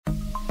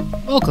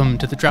Welcome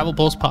to the Travel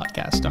Pulse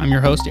podcast. I'm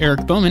your host,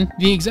 Eric Bowman,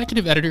 the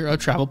executive editor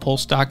of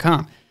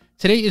TravelPulse.com.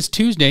 Today is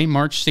Tuesday,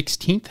 March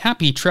 16th.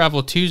 Happy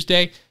Travel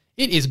Tuesday.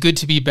 It is good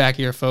to be back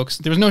here, folks.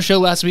 There was no show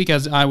last week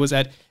as I was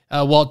at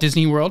Walt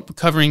Disney World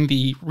covering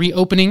the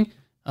reopening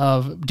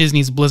of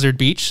Disney's Blizzard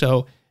Beach.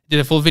 So did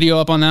a full video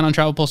up on that on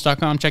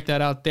TravelPulse.com. Check that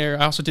out there.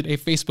 I also did a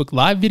Facebook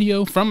Live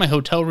video from my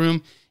hotel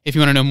room. If you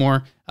want to know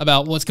more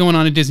about what's going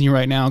on at Disney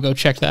right now, go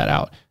check that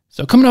out.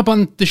 So coming up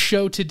on the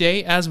show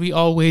today, as we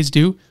always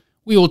do,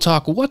 we will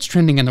talk what's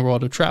trending in the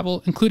world of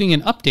travel, including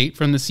an update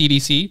from the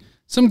CDC,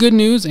 some good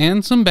news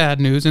and some bad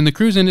news in the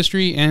cruise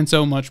industry, and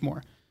so much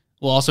more.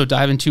 We'll also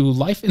dive into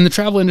life in the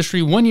travel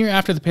industry 1 year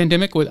after the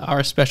pandemic with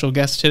our special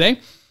guest today.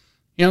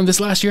 You know,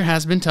 this last year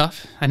has been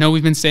tough. I know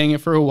we've been saying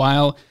it for a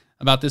while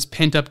about this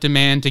pent-up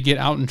demand to get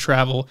out and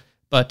travel,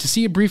 but to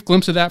see a brief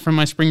glimpse of that from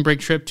my spring break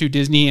trip to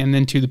Disney and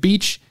then to the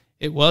beach,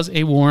 it was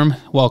a warm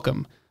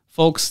welcome.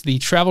 Folks, the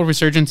travel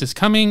resurgence is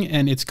coming,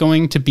 and it's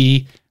going to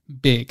be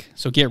big,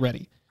 so get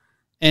ready.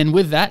 And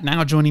with that,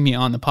 now joining me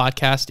on the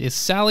podcast is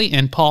Sally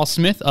and Paul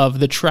Smith of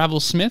the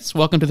Travel Smiths.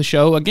 Welcome to the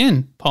show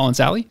again, Paul and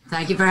Sally.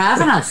 Thank you for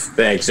having us.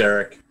 Thanks,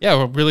 Eric. Yeah,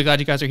 we're really glad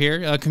you guys are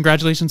here.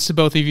 Congratulations to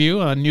both of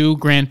you, new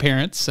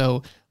grandparents.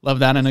 So love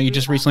that. I know you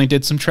just recently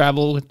did some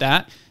travel with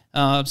that.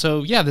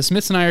 The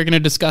Smiths and I are going to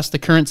discuss the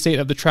current state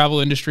of the travel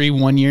industry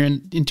 1 year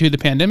into the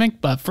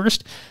pandemic. But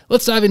first,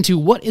 let's dive into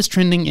what is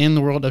trending in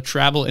the world of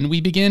travel. And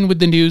we begin with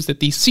the news that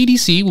the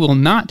CDC will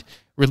not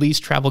release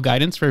travel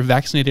guidance for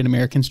vaccinated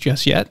Americans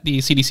just yet. The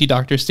CDC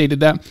doctor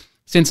stated that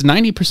since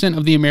 90%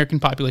 of the American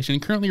population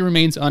currently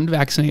remains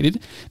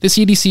unvaccinated, the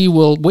CDC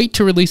will wait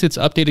to release its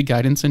updated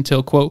guidance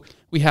until, quote,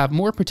 we have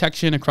more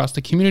protection across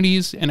the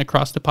communities and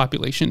across the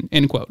population,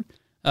 end quote.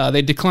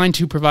 They declined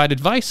to provide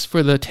advice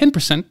for the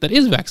 10% that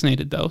is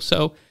vaccinated, though.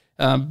 So,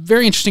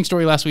 very interesting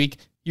story last week.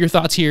 Your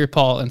thoughts here,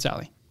 Paul and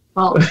Sally?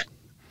 Well,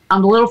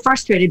 I'm a little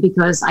frustrated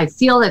because I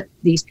feel that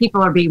these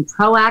people are being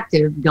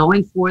proactive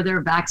going for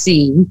their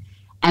vaccine,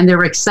 and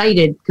they're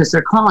excited because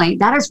they're calling.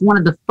 That is one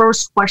of the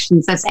first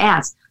questions that's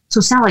asked.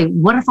 So, Sally,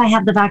 what if I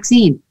have the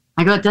vaccine?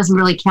 I go, it doesn't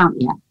really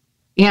count yet.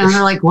 And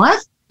they're like,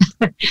 what?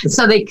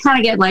 So they kind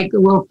of get like a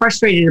little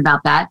frustrated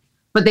about that.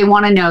 But they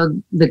want to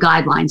know the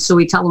guidelines. So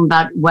we tell them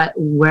about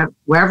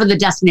wherever the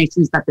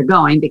destinations that they're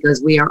going,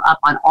 because we are up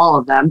on all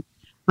of them.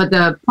 But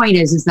the point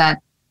is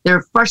that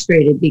they're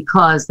frustrated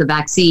because the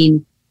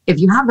vaccine, if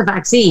you have the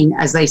vaccine,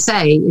 as they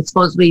say, it's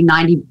supposed to be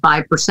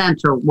 95%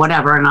 or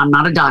whatever. And I'm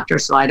not a doctor,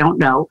 so I don't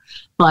know.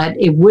 But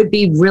it would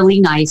be really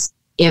nice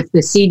if the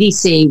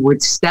CDC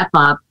would step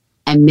up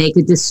and make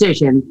a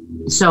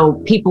decision so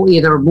people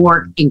either are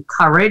more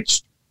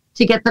encouraged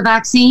to get the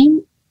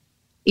vaccine,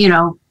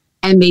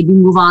 and maybe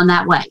move on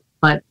that way.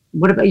 But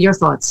what about your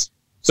thoughts?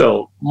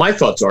 So my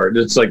thoughts are,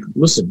 it's like,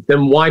 listen,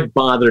 then why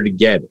bother to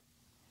get it,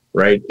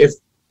 right? If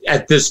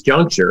at this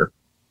juncture,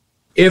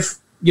 if,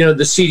 the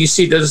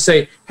CDC doesn't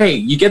say, hey,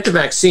 you get the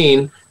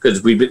vaccine,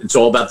 because it's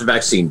all about the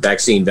vaccine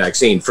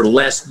for the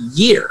last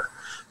year.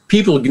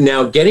 People are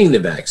now getting the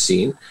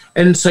vaccine.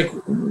 And it's like,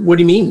 what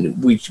do you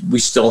mean? We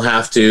still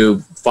have to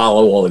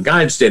follow all the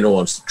guides. They don't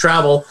want us to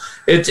travel.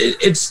 It's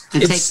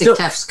take the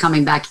tests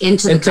coming back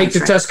into the country. And take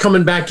the tests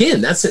coming back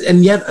in. That's it.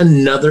 And yet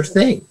another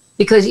thing.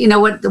 Because you know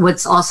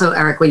what's also,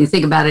 Eric, when you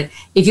think about it,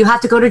 if you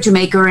have to go to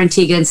Jamaica or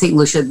Antigua and St.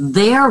 Lucia,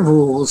 their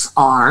rules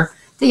are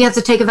that you have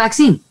to take a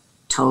vaccine.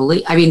 Take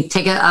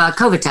a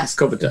COVID test.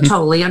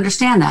 Totally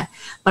understand that.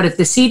 But if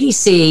the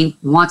CDC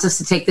wants us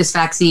to take this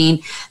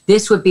vaccine,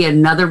 this would be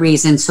another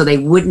reason so they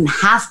wouldn't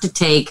have to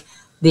take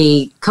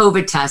the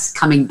COVID test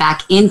coming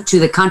back into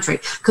the country.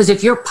 Because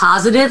if you're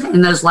positive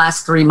in those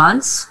last 3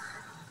 months,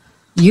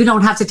 you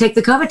don't have to take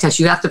the COVID test.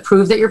 You have to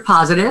prove that you're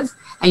positive,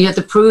 and you have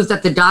to prove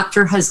that the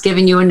doctor has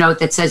given you a note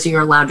that says that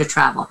you're allowed to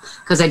travel.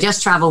 Because I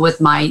just traveled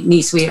with my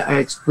niece. We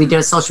did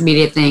a social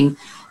media thing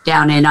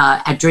down in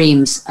at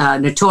Dreams,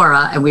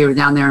 Natura, and we were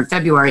down there in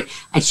February,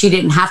 and she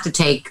didn't have to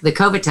take the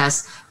COVID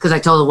test because I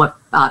told her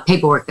what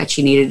paperwork that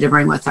she needed to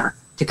bring with her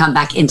to come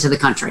back into the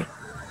country.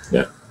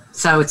 Yeah.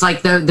 So it's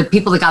like the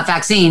people that got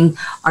vaccine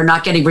are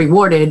not getting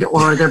rewarded,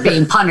 or they're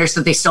being punished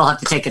that they still have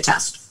to take a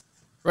test.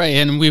 Right,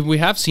 and we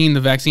have seen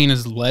the vaccine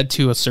has led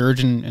to a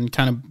surge in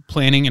kind of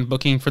planning and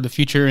booking for the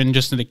future and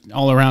just an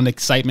all-around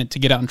excitement to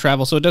get out and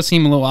travel. So it does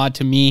seem a little odd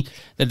to me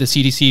that the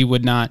CDC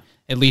would not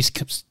at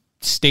least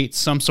state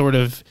some sort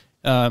of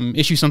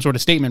issue some sort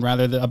of statement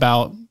rather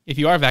about if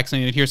you are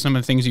vaccinated, here's some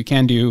of the things you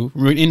can do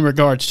in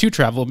regards to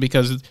travel,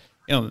 because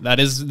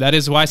that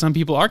is why some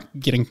people are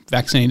getting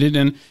vaccinated,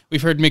 and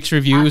we've heard mixed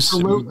reviews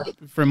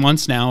for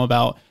months now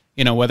about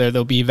whether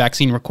there'll be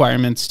vaccine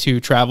requirements to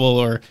travel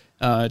or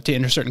to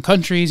enter certain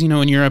countries,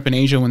 in Europe and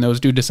Asia when those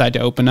do decide to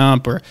open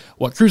up, or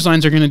what cruise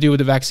lines are going to do with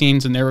the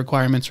vaccines and their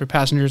requirements for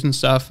passengers and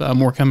stuff.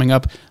 More coming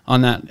up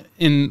on that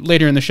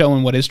later in the show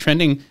and what is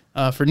trending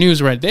for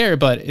news right there.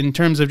 But in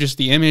terms of just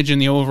the image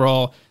and the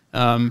overall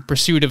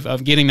pursuit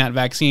of getting that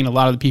vaccine, a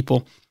lot of the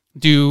people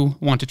do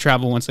want to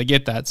travel once they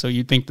get that. So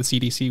you'd think the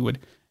CDC would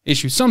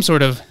issue some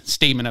sort of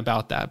statement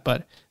about that.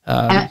 But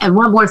and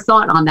one more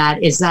thought on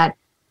that is that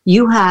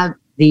you have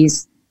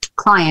these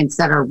clients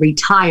that are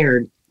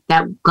retired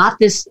that got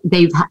this,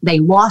 they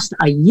lost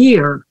a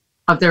year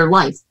of their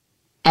life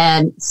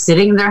and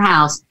sitting in their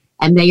house,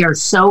 and they are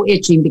so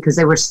itching because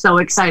they were so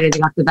excited they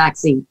got the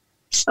vaccine.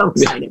 So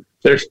excited.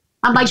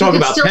 I'm like, talk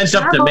about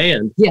pent-up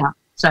demand. Yeah.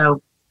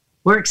 So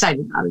we're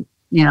excited about it,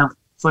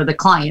 for the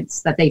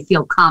clients that they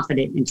feel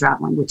confident in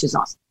traveling, which is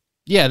awesome.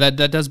 Yeah,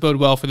 that does bode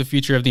well for the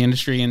future of the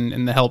industry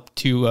and the help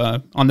to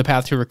on the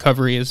path to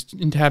recovery is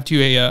to have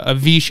a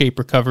V-shaped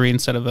recovery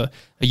instead of a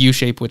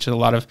U-shape, which a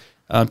lot of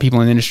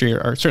people in the industry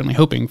are certainly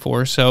hoping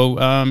for. So,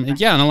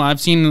 and I've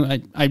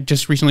seen, I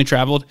just recently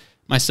traveled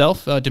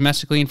myself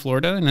domestically in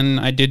Florida, and then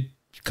I did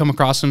come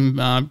across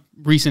some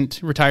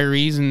recent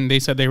retirees, and they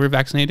said they were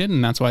vaccinated,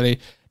 and that's why they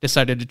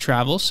decided to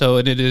travel. So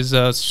it is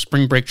a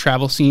spring break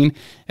travel scene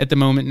at the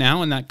moment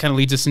now, and that kind of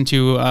leads us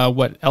into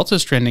what else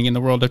is trending in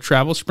the world of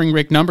travel. Spring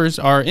break numbers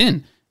are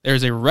in.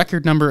 There's a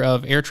record number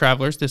of air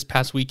travelers this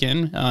past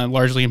weekend,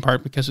 largely in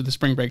part because of the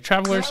spring break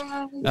travelers.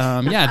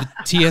 The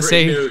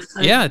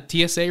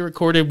TSA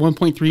recorded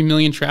 1.3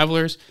 million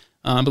travelers.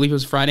 I believe it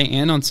was Friday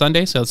and on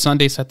Sunday. So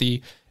Sunday set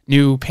the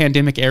new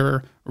pandemic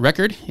era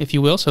record, if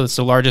you will. So it's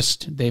the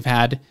largest they've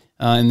had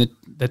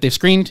that they've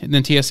screened in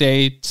the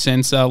TSA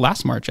since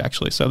last March,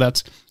 actually. So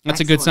that's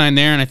a good sign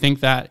there, and I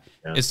think that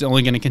is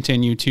only going to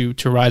continue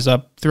to rise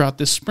up throughout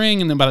this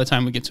spring. And then by the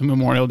time we get to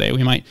Memorial Day,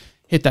 we might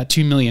hit that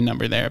 2 million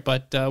number there.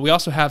 But we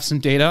also have some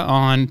data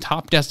on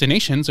top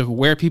destinations of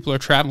where people are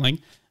traveling,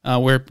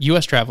 where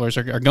U.S. travelers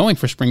are going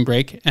for spring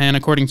break. And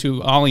according to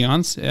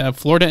Allianz,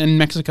 Florida and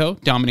Mexico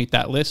dominate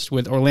that list,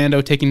 with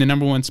Orlando taking the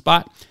number one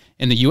spot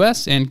in the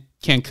U.S. and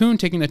Cancun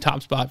taking the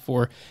top spot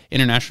for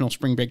international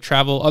spring break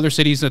travel. Other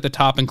cities at the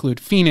top include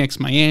Phoenix,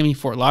 Miami,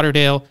 Fort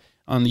Lauderdale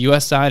on the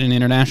U.S. side, and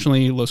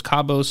internationally, Los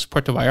Cabos,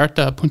 Puerto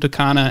Vallarta, Punta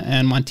Cana,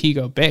 and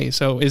Montego Bay.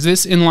 So is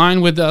this in line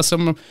with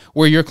some of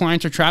where your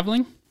clients are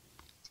traveling?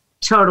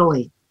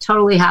 Totally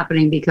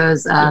happening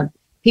because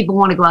people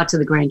want to go out to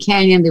the Grand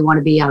Canyon. They want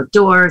to be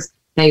outdoors.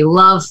 They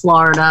love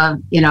Florida,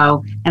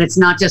 and it's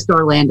not just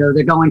Orlando.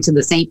 They're going to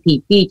the St.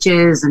 Pete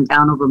beaches and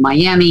down over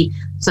Miami.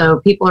 So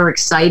people are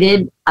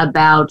excited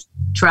about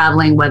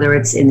traveling, whether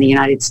it's in the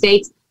United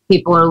States.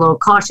 People are a little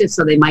cautious,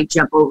 so they might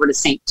jump over to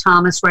St.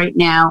 Thomas right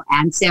now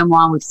and San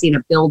Juan. We've seen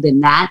a build in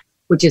that,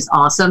 which is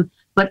awesome.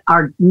 But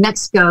our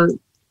Mexico,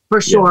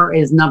 for sure,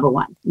 is number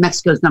one.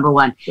 Mexico's number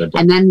one.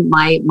 And then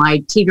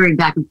my teetering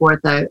back and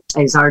forth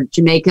is our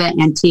Jamaica,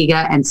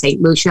 Antigua, and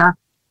St. Lucia.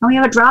 And we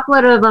have a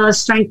droplet of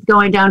strength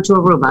going down to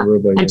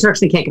Aruba and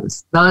Turks and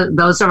Caicos.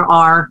 Those are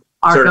our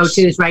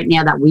go-tos right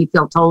now that we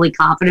feel totally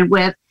confident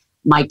with.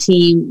 My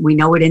team, we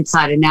know it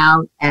inside and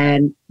out,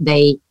 and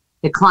the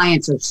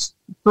clients are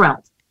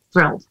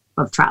thrilled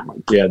of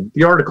traveling. Yeah,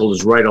 the article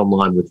is right on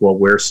line with what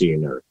we're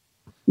seeing there.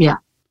 Yeah.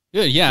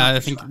 Good. Yeah, I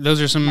think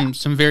those are some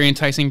very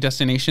enticing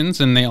destinations,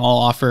 and they all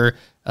offer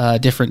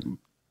different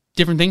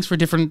things for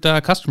different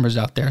customers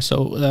out there.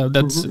 So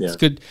that's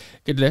good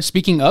there.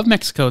 Speaking of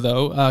Mexico,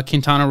 though,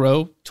 Quintana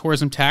Roo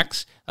tourism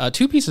tax,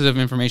 two pieces of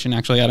information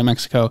actually out of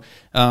Mexico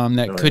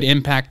that could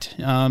impact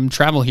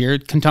travel here.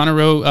 Quintana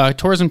Roo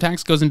tourism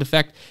tax goes into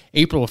effect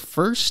April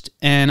 1st,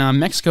 and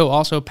Mexico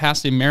also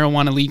passed a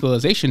marijuana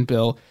legalization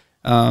bill.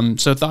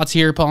 So thoughts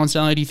here, Paul and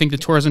Sally, do you think the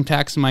tourism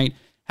tax might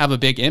have a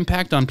big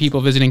impact on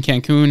people visiting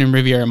Cancun and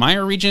Riviera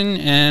Maya region?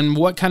 And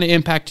what kind of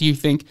impact do you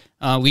think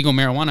legal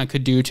marijuana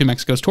could do to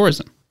Mexico's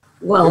tourism?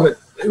 Well,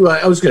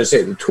 I was going to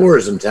say the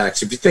tourism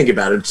tax, if you think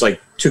about it, it's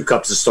like 2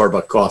 cups of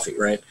Starbucks coffee,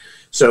 right?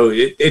 So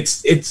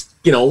it's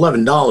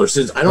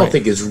 $11. I don't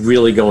think it's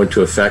really going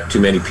to affect too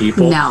many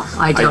people. No,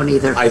 I don't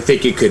either. I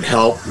think it could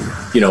help,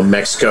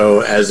 Mexico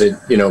as it,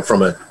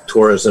 from a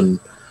tourism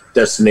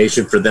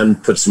destination for them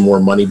to put some more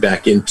money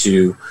back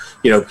into,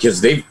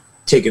 because they've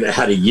taken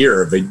out a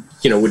year of it,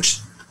 which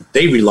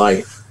they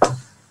rely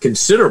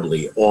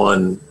considerably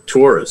on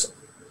tourism.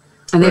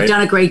 And they've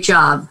done a great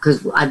job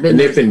because I've been. And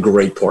they've been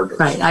great partners.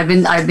 Right, I've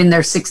been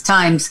there 6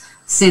 times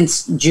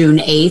since June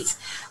 8th,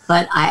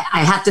 but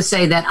I have to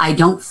say that I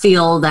don't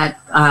feel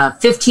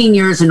that 15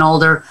 years and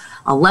older,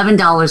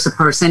 $11 a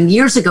person.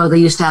 Years ago, they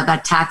used to have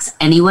that tax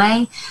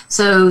anyway,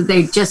 so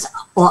they just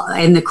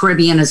in the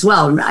Caribbean as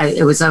well.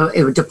 It was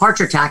a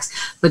departure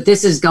tax, but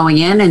this is going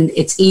in, and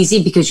it's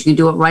easy because you can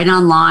do it right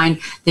online.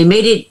 They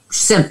made it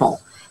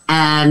simple.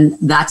 And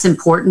that's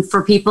important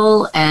for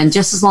people. And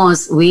just as long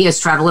as we as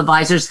travel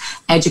advisors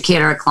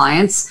educate our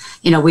clients,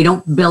 we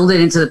don't build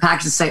it into the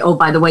package and say, oh,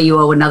 by the way, you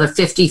owe another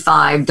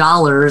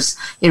 $55,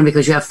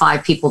 because you have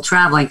 5 people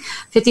traveling.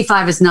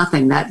 55 is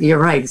nothing. That you're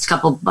right. It's a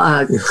couple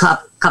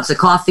cups of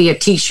coffee, a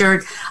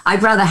T-shirt.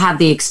 I'd rather have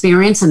the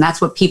experience. And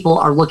that's what people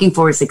are looking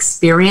for is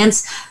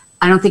experience.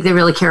 I don't think they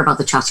really care about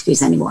the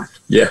tchotchkes anymore.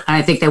 Yeah. And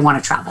I think they want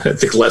to travel. I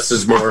think less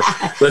is more.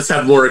 Let's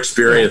have more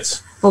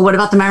experience. Well, what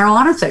about the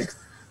marijuana thing?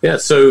 Yeah,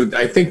 so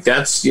I think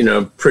that's,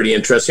 pretty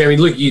interesting. I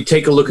mean, look, you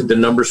take a look at the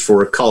numbers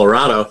for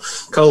Colorado.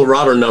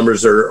 Colorado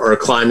numbers are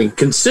climbing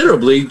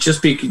considerably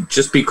just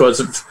because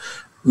of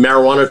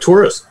marijuana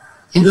tourism.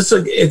 Yeah.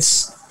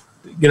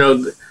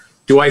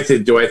 Do I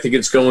think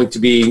it's going to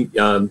be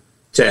to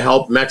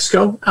help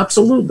Mexico?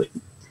 Absolutely.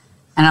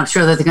 And I'm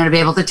sure that they're going to be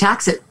able to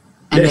tax it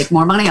and make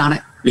more money on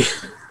it.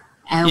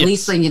 And at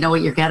least then you know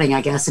what you're getting, I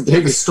guess, if you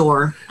have a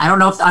store. I don't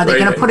know if are they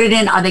going to put it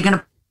in? Are they going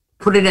to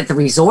put it at the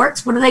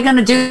resorts? What are they going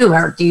to do?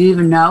 Or do you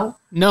even know?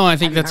 No, I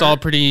think that's all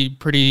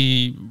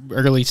pretty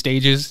early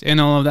stages and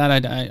all of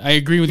that. I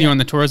agree with you on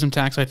the tourism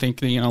tax. I think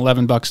the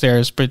 $11 there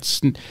is, but it's,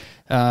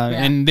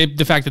 and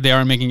the fact that they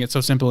are making it so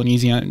simple and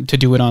easy to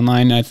do it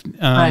online.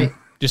 I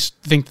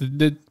just think that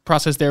the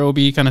process there will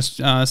be kind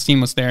of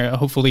seamless there.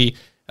 Hopefully,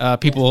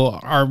 people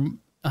are.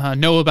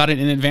 Know about it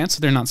in advance, so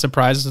they're not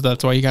surprised. So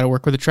that's why you got to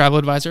work with a travel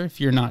advisor. If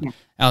you're not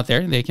out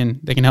there, they can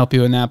help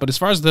you in that. But as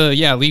far as the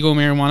legal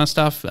marijuana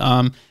stuff,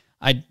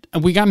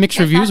 we got mixed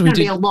reviews. That's going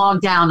to be a long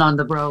down on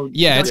the road.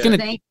 Yeah, it's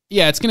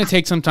gonna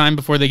take some time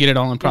before they get it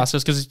all in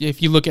process. Because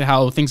if you look at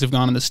how things have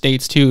gone in the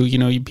States too,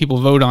 people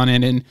vote on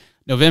it in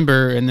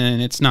November, and then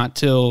it's not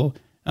till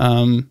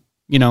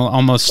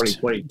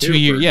almost 2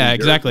 years. Yeah,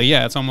 exactly.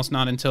 Yeah, it's almost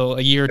not until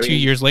a year or 2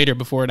 years later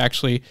before it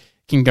actually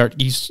can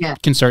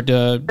start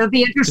to. It'll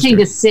be interesting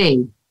to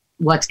see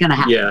what's going to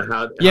happen.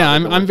 Yeah,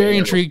 I'm very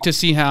intrigued to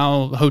see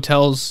how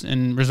hotels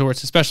and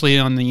resorts, especially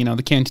on the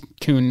the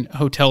Cancun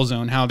hotel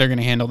zone, how they're going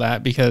to handle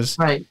that, because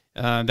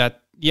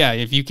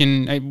if you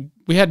can,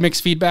 we had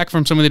mixed feedback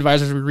from some of the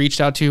advisors we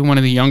reached out to. One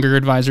of the younger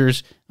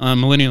advisors,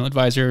 millennial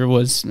advisor,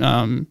 was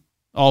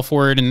all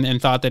for it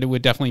and thought that it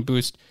would definitely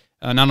boost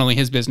not only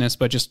his business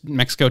but just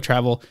Mexico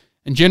travel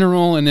in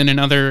general. And then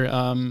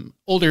another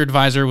older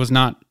advisor was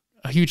not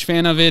a huge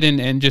fan of it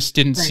and just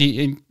didn't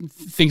see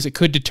things that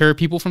could deter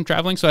people from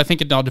traveling. So I think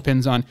it all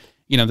depends on,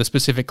 the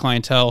specific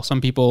clientele.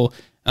 Some people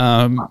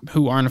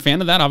who aren't a fan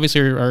of that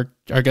obviously are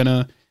going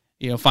to,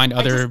 find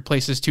other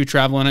places to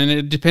travel. And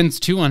it depends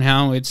too on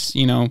how it's,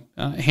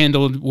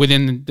 handled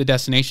within the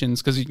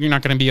destinations. Cause you're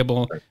not going to be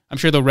able, I'm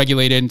sure they'll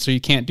regulate it. And so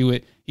you can't do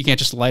it. You can't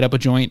just light up a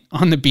joint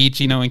on the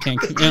beach, and can't,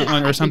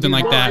 or something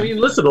like that. I mean,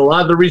 listen, a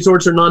lot of the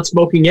resorts are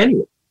non-smoking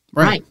anyway.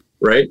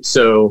 Right.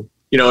 So,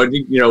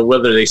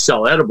 whether they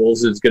sell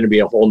edibles is going to be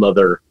a whole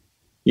nother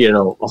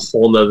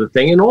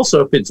thing. And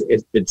also if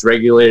it's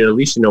regulated, at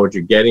least you know what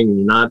you're getting, and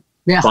you're not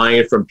buying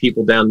it from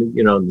people down, in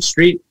the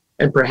street.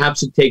 And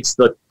perhaps it takes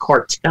the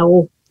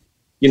cartel,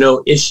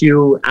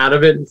 issue out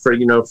of it for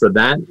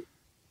that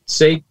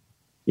sake,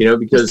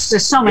 because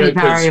there's so many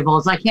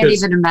variables. I can't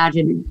even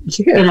imagine,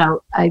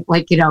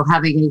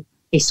 having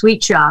a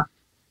sweet shop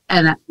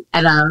and a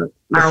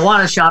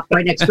marijuana shop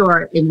right next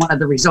door in one of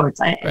the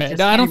resorts. I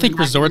don't think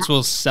resorts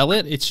will sell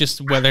it. It's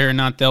just whether or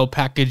not they'll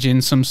package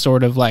in some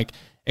sort of like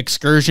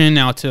excursion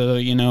out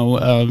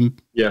to,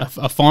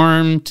 a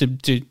farm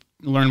to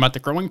learn about the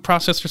growing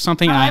process or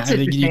something.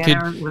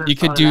 You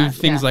could do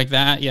things like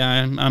that.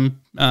 Yeah.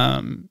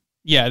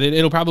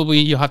 It'll probably,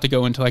 you'll have to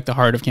go into like the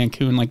heart of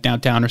Cancun, like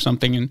downtown or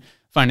something, and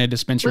find a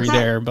dispensary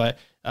there. But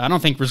I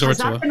don't think resorts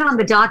will. Has that been on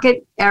the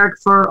docket,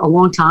 Eric, for a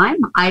long time?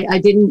 I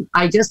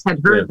just had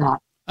heard that.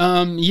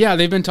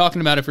 They've been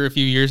talking about it for a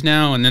few years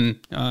now, and then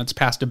it's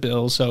passed a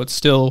bill, so it's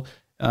still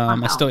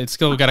it's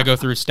still got to go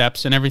through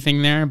steps and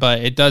everything there. But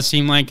it does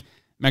seem like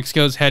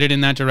Mexico's headed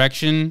in that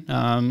direction.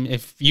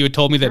 If you had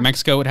told me that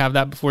Mexico would have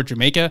that before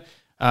Jamaica,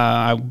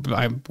 I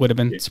would have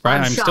been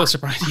surprised. I'm still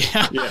surprised.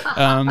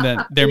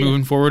 That they're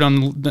moving forward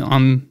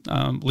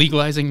on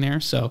legalizing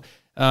there. So.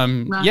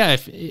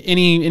 If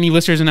any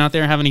listeners out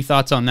there have any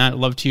thoughts on that, I'd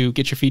love to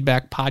get your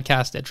feedback.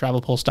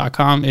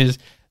 podcast@travelpulse.com is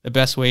the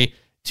best way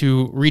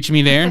to reach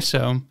me there.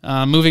 So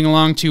moving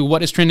along to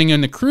what is trending in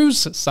the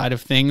cruise side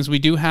of things, we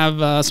do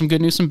have some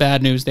good news, some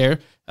bad news there.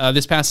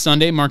 This past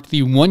Sunday marked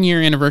the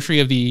 1-year anniversary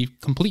of the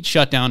complete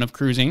shutdown of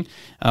cruising,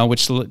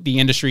 which the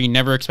industry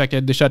never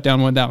expected the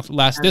shutdown would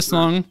last this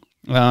long.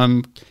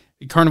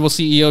 Carnival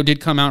CEO did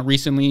come out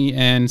recently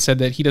and said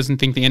that he doesn't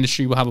think the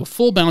industry will have a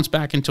full bounce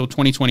back until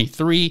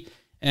 2023.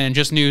 And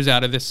just news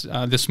out of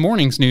this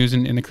morning's news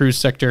in the cruise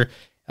sector,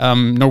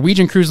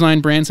 Norwegian Cruise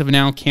Line brands have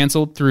now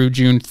canceled through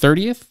June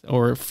 30th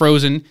or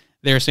frozen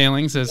their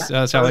sailings, as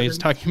Sally was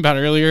talking about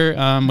earlier,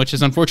 which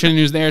is unfortunate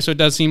news there. So it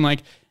does seem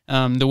like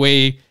the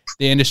way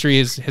the industry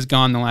has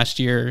gone the last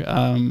year,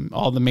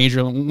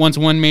 once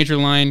one major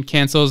line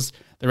cancels,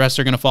 the rest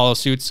are going to follow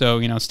suit.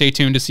 So, stay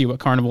tuned to see what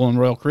Carnival and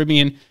Royal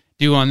Caribbean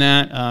do on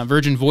that.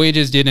 Virgin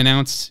Voyages did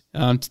announce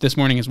this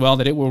morning as well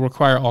that it will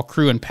require all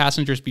crew and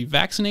passengers be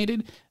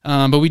vaccinated.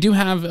 But we do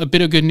have a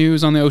bit of good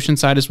news on the ocean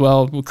side as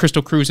well.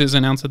 Crystal Cruises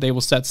announced that they will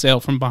set sail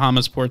from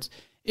Bahamas ports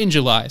in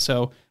July.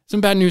 So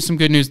some bad news, some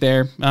good news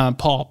there.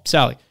 Paul,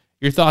 Sally,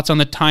 your thoughts on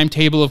the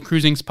timetable of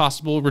cruising's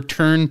possible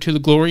return to the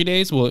glory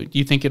days? Do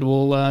you think it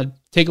will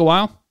take a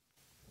while?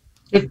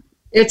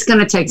 It's going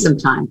to take some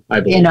time,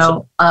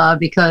 so.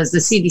 Because the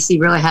CDC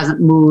really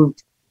hasn't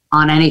moved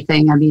on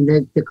anything. I mean,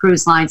 the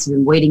cruise lines have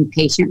been waiting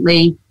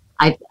patiently.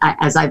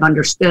 As I've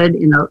understood,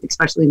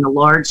 especially in the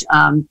large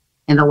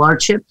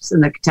ships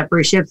and the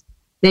contemporary ships,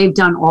 they've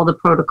done all the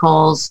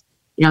protocols,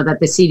 that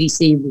the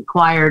CDC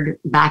required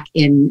back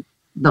in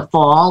the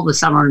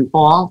summer and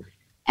fall,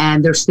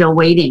 and they're still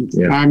waiting.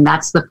 Yeah. And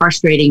that's the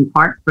frustrating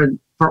part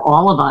for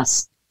all of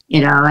us,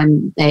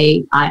 and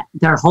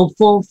they're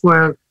hopeful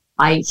for,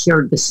 I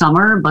hear the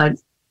summer, but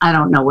I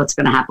don't know what's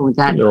going to happen with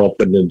that. They're all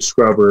putting in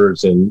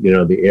scrubbers and,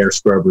 the air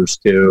scrubbers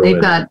too.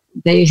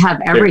 They have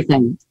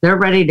everything. They're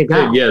ready to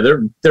go. Yeah,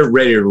 they're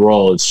ready to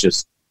roll. It's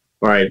just,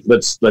 all right,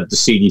 let's let the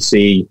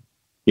CDC,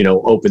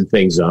 open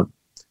things up.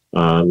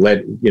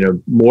 Let,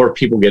 more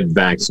people get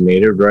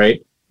vaccinated,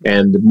 right?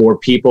 And the more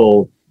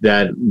people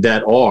that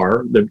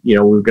are,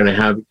 we're going to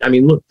have,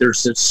 look,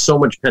 there's just so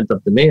much pent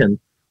up demand.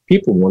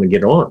 People want to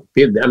get on.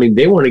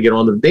 They want to get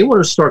on. They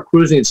want to start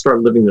cruising and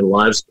start living their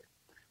lives.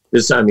 I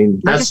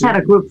just had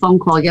a group phone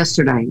call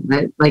yesterday.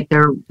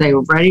 They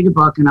were ready to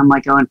book, and I'm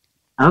like going,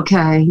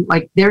 okay.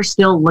 Like they're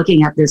still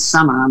looking at this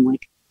summer. I'm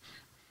like,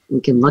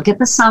 we can look at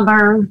the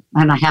summer,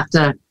 and I have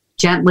to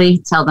gently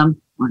tell them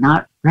we're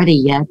not ready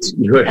yet.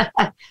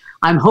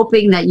 I'm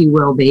hoping that you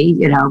will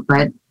be,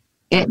 but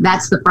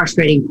that's the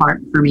frustrating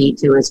part for me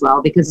too as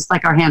well, because it's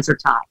like our hands are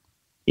tied,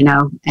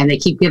 and they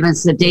keep giving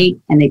us the date,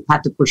 and they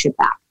have to push it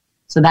back.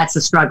 So that's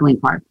the struggling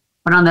part.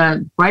 But on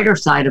the brighter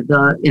side of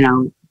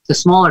the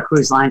smaller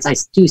cruise lines, I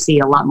do see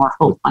a lot more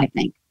hope, I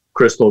think.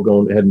 Crystal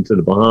heading to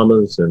the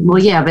Bahamas. And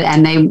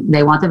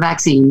they want the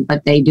vaccine,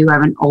 but they do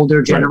have an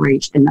older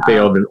generation. They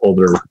have an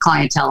older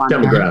clientele on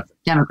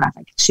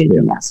demographic.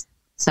 Yes.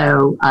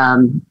 So,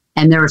 and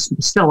there's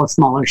still a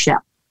smaller ship,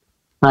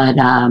 but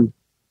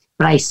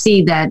I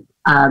see that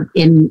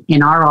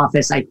in our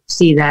office, I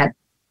see that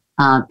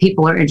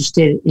people are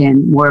interested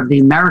in more of the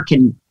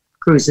American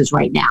cruises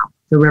right now.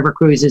 The river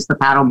cruises, the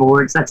paddle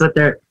boards. That's what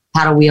they're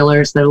paddle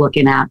wheelers they're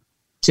looking at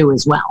too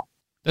as well.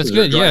 That's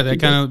good. Yeah,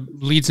 that kind of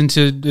leads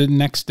into the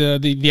next,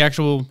 the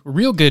actual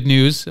real good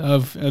news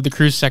of the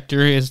cruise sector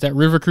is that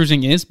river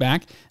cruising is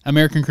back.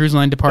 American Cruise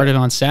Line departed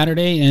on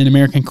Saturday, and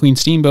American Queen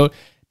Steamboat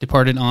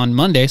departed on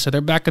Monday. So they're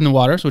back in the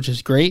waters, which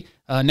is great.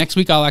 Next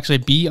week, I'll actually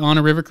be on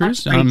a river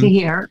cruise. That's great to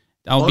hear.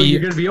 You're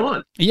going to be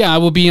on? Yeah, I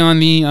will be on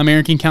the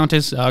American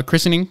Countess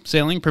christening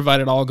sailing,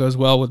 provided all goes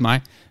well with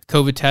my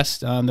COVID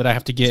test that I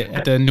have to get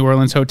at the New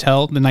Orleans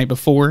hotel the night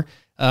before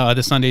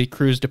the Sunday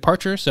cruise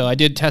departure. So I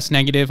did test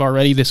negative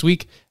already this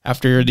week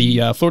after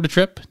the Florida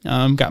trip.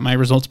 Got my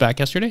results back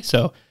yesterday.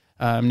 So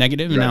I'm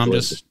negative, and now I'm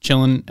just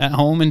chilling at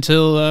home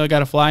until I got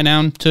to fly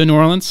down to New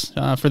Orleans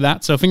for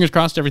that. So fingers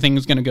crossed everything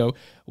is going to go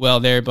well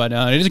there. But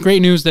it is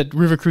great news that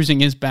river cruising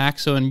is back.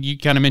 So, and you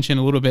kind of mentioned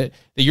a little bit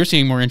that you're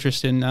seeing more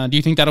interest in. Do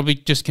you think that'll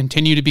just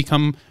continue to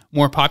become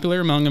more popular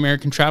among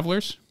American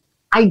travelers?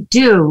 I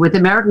do. With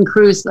American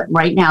Cruise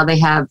right now, they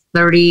have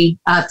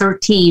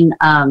 13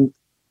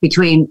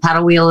 between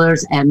paddle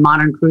wheelers and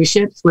modern cruise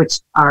ships, which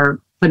are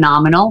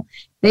phenomenal.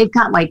 They've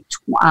got like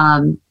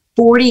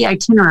 40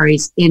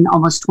 itineraries in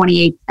almost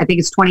 28, I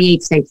think it's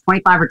 28 states,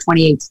 25 or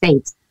 28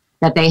 states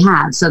that they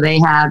have. So they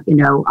have,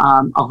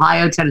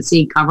 Ohio,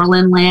 Tennessee,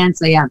 Cumberland lands.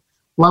 They have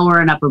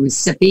lower and upper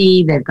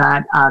Mississippi. They've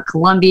got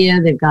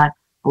Columbia. They've got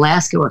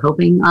Alaska. We're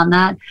hoping on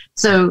that.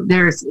 So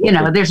there's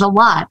a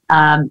lot.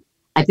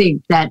 I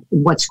think that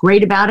what's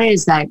great about it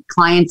is that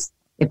clients,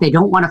 if they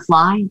don't want to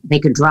fly, they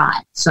could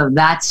drive. So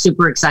that's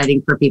super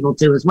exciting for people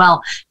too as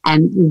well.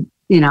 And,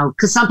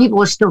 because some people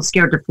are still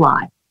scared to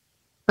fly,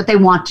 but they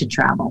want to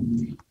travel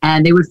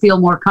and they would feel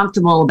more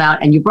comfortable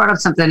about, and you brought up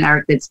something,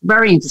 Eric, that's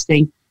very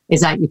interesting, is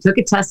that you took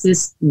a test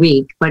this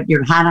week, but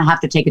you're going to have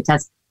to take a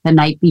test the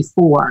night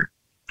before,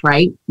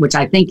 right? Which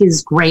I think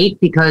is great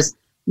because,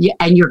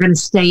 you're going to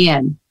stay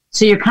in.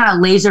 So you're kind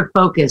of laser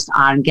focused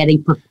on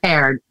getting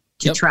prepared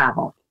to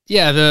travel.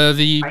 Yeah,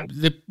 the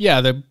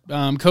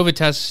COVID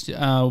test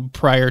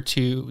prior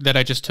to that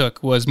I just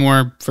took was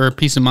more for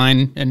peace of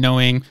mind and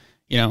knowing,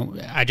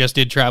 I just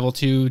did travel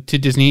to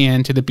Disney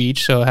and to the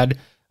beach, so I had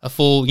a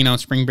full,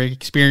 spring break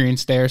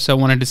experience there. So I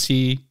wanted to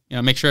see,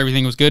 make sure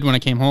everything was good when I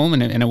came home,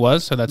 and it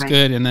was, so that's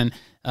good. And then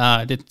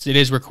it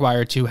is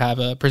required to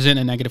present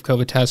a negative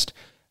COVID test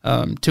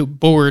to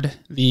board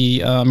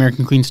the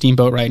American Queen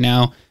Steamboat right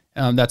now.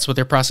 That's what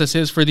their process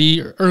is for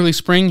the early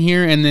spring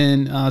here. And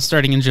then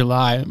starting in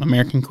July,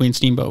 American Queen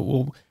Steamboat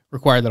will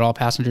require that all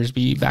passengers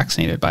be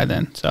vaccinated by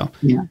then. So,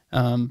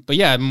 but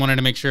yeah, I wanted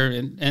to make sure.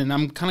 And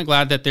I'm kind of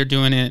glad that they're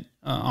doing it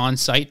on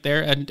site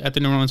there at the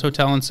New Orleans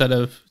Hotel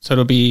so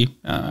it'll be,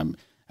 I'm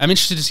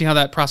interested to see how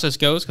that process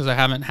goes because I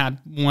haven't had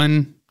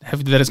one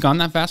that has gone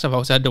that fast. I've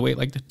always had to wait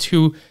like the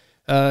 2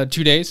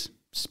 days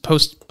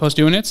post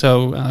doing it.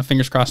 So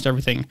fingers crossed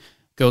everything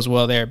goes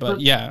well there.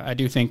 But yeah, I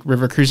do think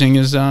river cruising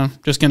is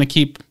just going to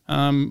keep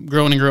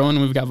growing and growing.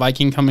 We've got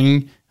Viking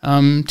coming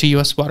to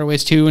U.S.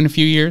 waterways too in a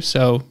few years.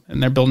 So,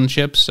 and they're building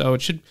ships, so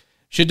it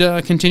should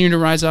continue to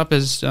rise up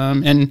as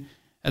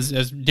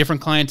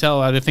different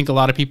clientele. I think a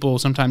lot of people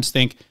sometimes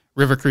think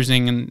river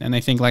cruising and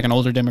they think like an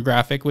older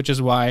demographic, which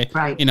is why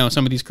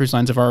some of these cruise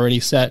lines have already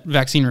set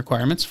vaccine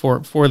requirements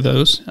for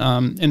those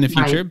in the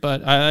future. Right.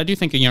 But I do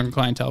think a younger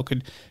clientele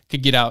could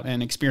get out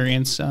and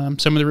experience some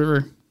of the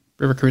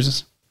river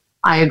cruises.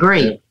 I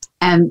agree.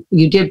 And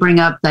you did bring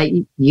up that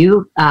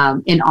you,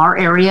 in our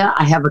area,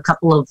 I have a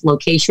couple of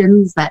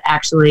locations that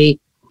actually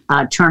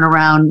turn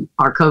around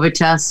our COVID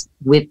tests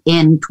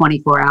within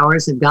 24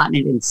 hours. Have gotten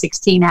it in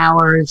 16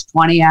 hours,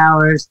 20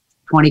 hours,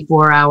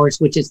 24 hours,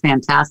 which is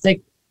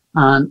fantastic.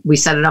 We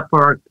set it up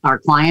for our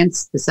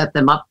clients to set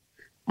them up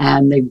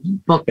and they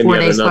book And 4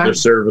 yet days. another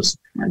service.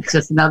 It's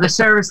just another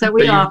service that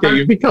we that offer.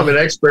 you become an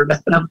expert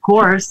at. Of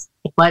course,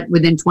 but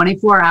within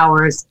 24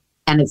 hours,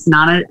 and it's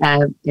not a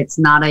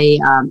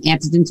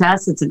antigen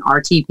test; it's an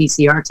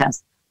RT-PCR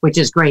test, which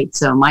is great.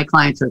 So my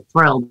clients are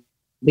thrilled.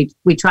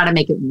 We try to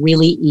make it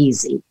really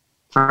easy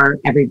for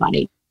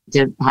everybody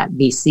to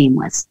be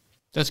seamless.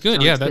 That's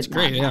good. So Yeah, that's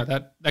great. Yeah,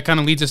 that kind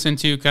of leads us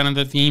into kind of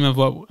the theme of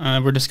what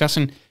we're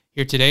discussing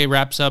here today.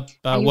 Wraps up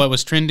what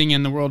was trending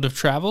in the world of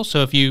travel.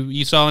 So if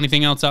you saw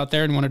anything else out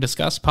there and want to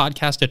discuss,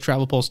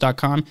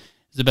 podcast@travelpulse.com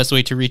is the best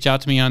way to reach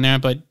out to me on there.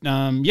 But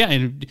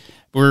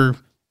we're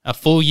a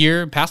full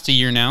year, past a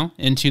year now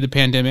into the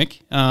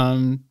pandemic.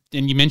 And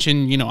you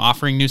mentioned,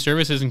 offering new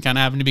services and kind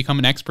of having to become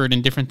an expert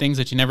in different things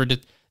that you never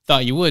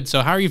thought you would.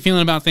 So how are you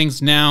feeling about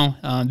things now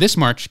this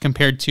March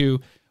compared to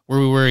where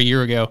we were a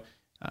year ago?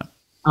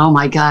 Oh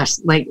my gosh.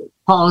 Like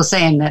Paul was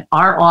saying, that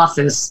our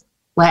office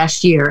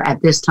last year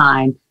at this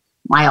time,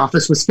 my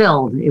office was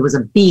filled. It was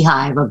a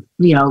beehive of,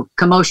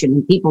 commotion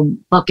and people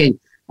booking.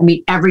 I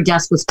mean, every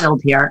desk was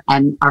filled here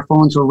and our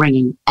phones were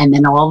ringing. And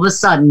then all of a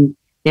sudden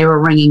they were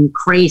ringing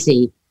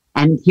crazy.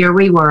 And here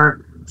we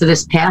were for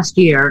this past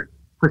year,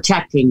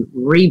 protecting,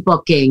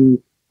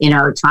 rebooking,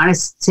 trying to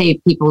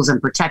save people's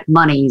and protect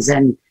monies.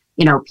 And,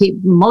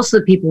 most of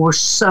the people were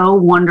so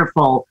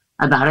wonderful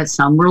about it.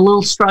 Some were a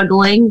little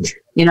struggling,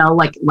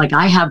 like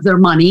I have their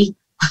money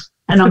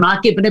and I'm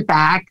not giving it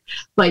back.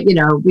 But,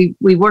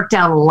 we worked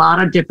out a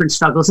lot of different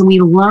struggles and we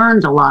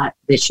learned a lot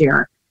this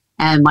year.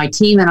 And my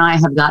team and I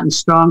have gotten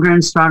stronger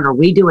and stronger.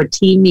 We do a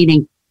team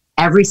meeting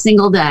every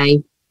single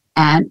day.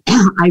 And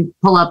I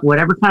pull up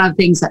whatever kind of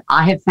things that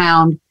I have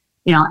found,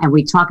 and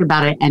we talk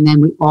about it and then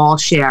we all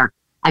share.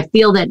 I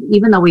feel that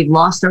even though we've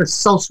lost our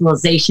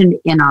socialization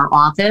in our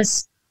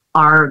office,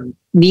 our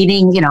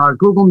meeting, our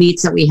Google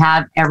Meets that we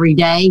have every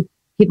day,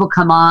 people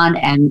come on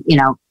and,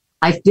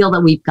 I feel that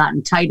we've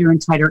gotten tighter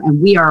and tighter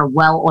and we are a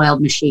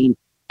well-oiled machine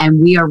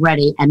and we are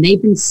ready. And they've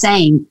been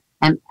saying,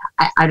 and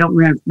I don't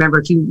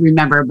remember if you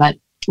remember, but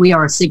we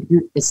are a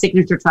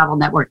Signature Travel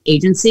Network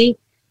agency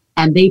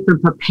and they've been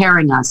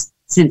preparing us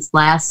since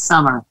last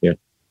summer. Yeah.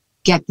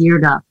 Get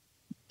geared up,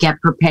 get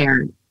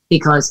prepared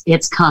because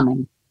it's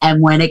coming.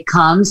 And when it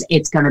comes,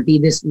 it's going to be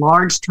this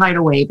large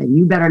tidal wave and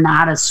you better know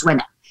how to swim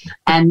it.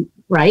 And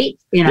right.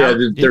 Yeah,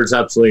 there's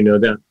absolutely no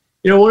doubt.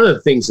 One of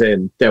the things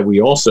that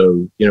we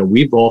also,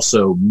 we've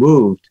also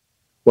moved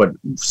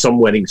some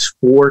weddings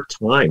 4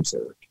 times,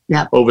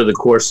 Eric, over the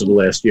course of the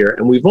last year.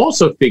 And we've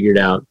also figured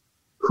out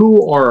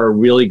who are our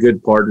really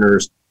good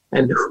partners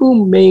and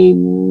who may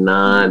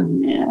not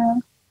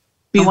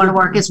want to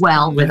work as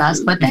well with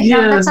us, but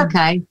that's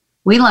okay.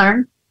 We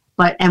learn,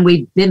 and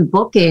we've been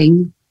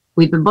booking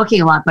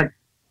a lot, but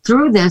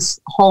through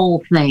this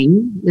whole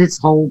thing, this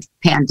whole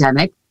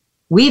pandemic,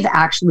 we've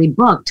actually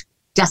booked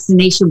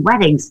destination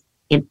weddings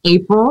in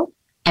April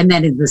and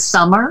then in the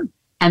summer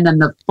and then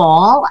the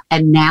fall.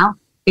 And now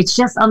it's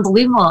just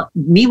unbelievable.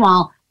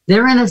 Meanwhile,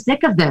 they're in the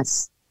thick of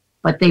this,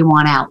 but they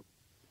want out.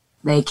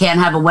 They can't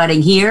have a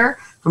wedding here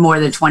for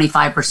more than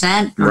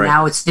 25%. Or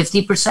now it's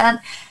 50%.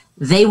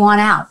 They want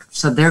out.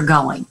 So they're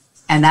going.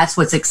 And that's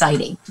what's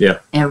exciting. Yeah.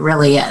 It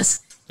really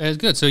is. That's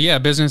good. So yeah,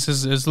 business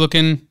is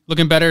looking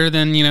better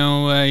than,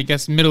 I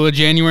guess middle of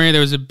January.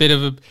 There was a bit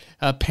of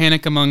a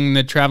panic among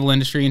the travel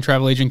industry and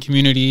travel agent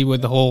community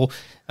with the whole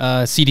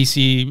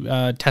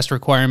CDC test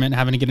requirement,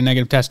 having to get a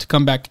negative test to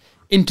come back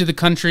into the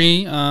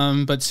country.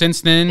 But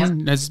since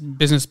then, has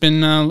business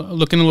been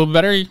looking a little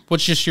better?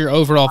 What's just your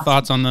overall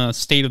thoughts on the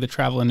state of the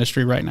travel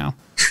industry right now?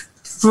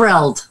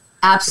 Thrilled.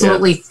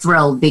 Absolutely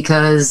thrilled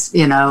because,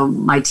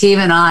 my team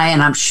and I,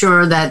 and I'm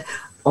sure that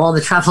all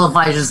the travel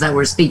advisors that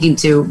we're speaking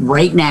to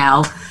right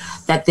now,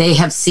 that they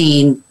have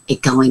seen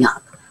it going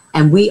up.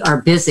 And we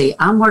are busy.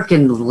 I'm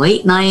working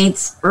late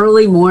nights,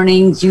 early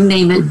mornings, you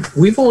name it.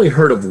 We've only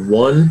heard of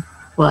one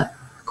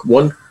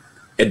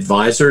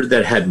advisor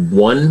that had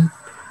one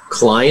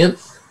client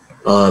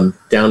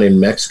down in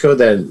Mexico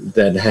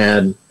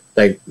that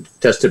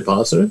tested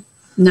positive.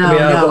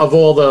 No, of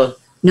all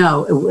the...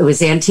 No, it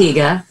was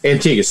Antigua.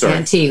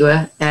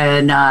 Antigua.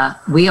 And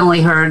we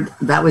only heard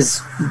that was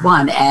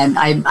one. And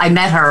I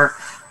met her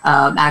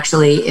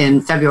actually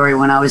in February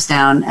when I was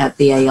down at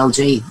the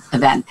ALG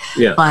event.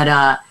 Yeah.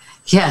 But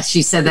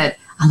she said that.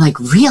 I'm like,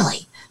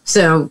 really?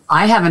 So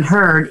I haven't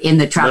heard in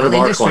the travel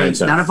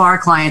industry. None of our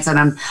clients.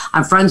 And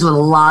I'm friends with a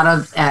lot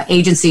of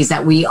agencies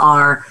that we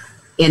are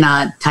in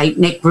a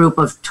tight-knit group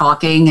of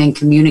talking and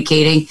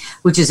communicating,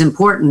 which is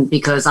important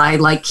because I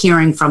like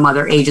hearing from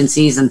other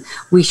agencies and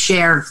we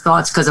share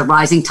thoughts because a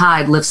rising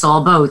tide lifts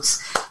all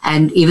boats.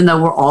 And even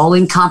though we're all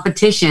in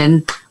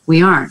competition,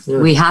 we aren't. Yeah.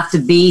 We have to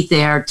be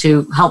there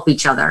to help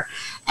each other.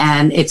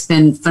 And it's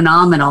been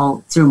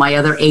phenomenal through my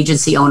other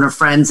agency owner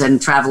friends and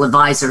travel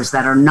advisors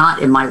that are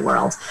not in my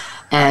world.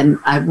 And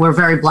we're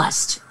very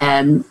blessed.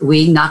 And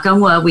we, knock on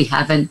wood, we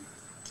haven't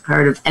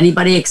heard of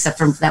anybody except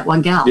from that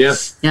one gal. Yeah,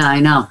 I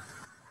know.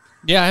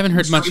 Yeah, I haven't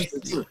heard much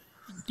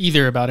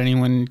either about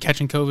anyone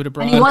catching COVID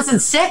abroad. And he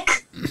wasn't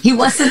sick.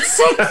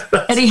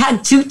 And he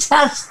had 2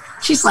 tests.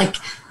 She's like,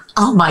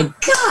 oh my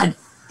God.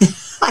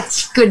 I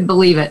couldn't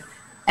believe it.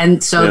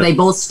 And so they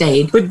both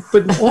stayed.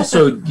 But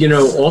also,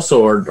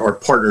 also our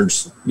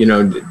partners,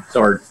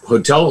 our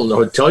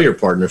hotelier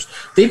partners,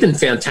 they've been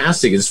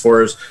fantastic as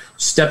far as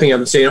stepping up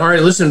and saying, all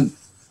right, listen,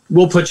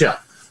 we'll put you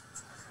up.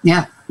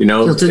 Yeah.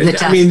 You'll do the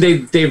test. I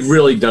mean, they've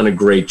really done a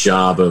great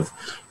job of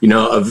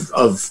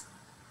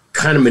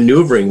kind of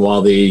maneuvering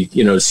while the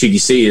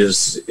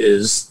CDC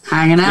is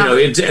hanging out.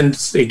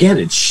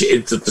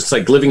 It's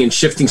like living in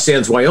Shifting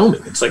Sands,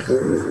 Wyoming. It's like,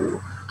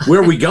 where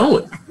are we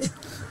going?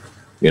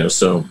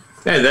 So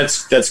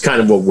that's kind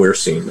of what we're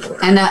seeing.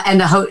 And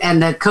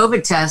the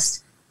COVID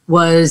test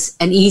was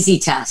an easy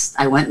test.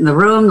 I went in the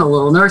room. The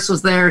little nurse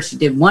was there. She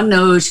did one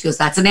nose. She goes,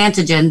 "That's an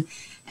antigen."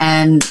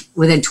 And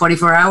within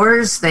 24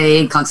 hours,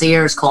 the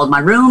concierge called my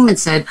room and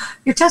said,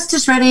 "Your test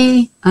is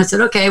ready." I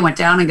said, "Okay." Went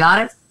down and got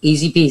it.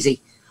 Easy peasy.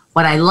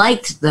 What I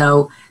liked,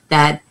 though,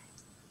 that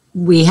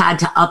we had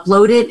to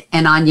upload it.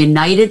 And on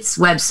United's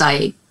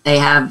website, they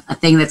have a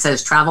thing that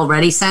says Travel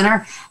Ready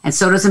Center. And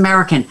so does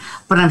American.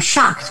 But I'm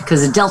shocked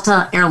because the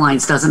Delta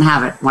Airlines doesn't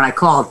have it. When I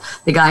called,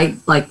 the guy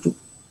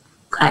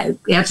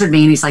answered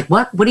me and he's like,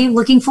 what are you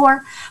looking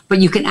for? But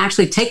you can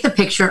actually take the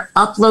picture,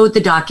 upload the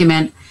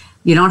document.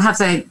 You don't have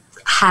to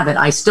have it.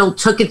 I still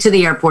took it to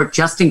the airport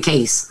just in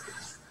case.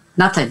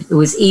 Nothing. It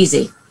was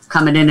easy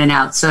coming in and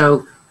out.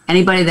 So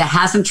anybody that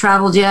hasn't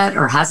traveled yet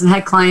or hasn't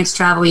had clients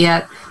travel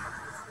yet,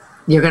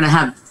 you're going to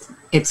have,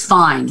 it's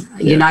fine.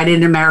 Yeah. United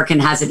and American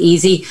has it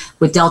easy.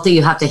 With Delta,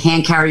 you have to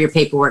hand carry your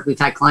paperwork. We've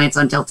had clients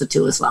on Delta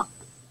too as well.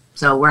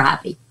 So we're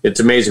happy.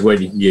 It's amazing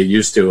what you're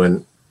used to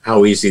and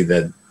how easy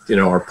that,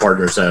 our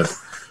partners have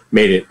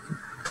made it,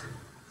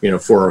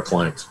 for our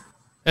clients.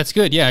 That's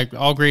good. Yeah,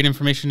 all great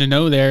information to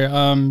know there.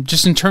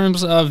 Just in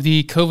terms of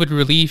the COVID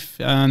relief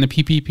and the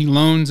PPP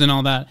loans and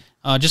all that,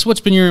 just what's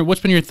been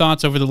your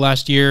thoughts over the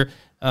last year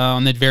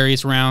on the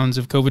various rounds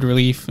of COVID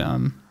relief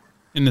in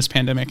this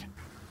pandemic?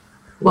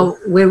 Well,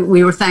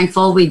 we were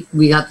thankful.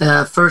 We got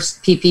the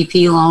first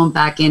PPP loan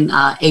back in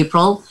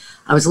April.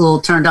 I was a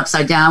little turned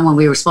upside down when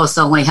we were supposed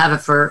to only have it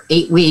for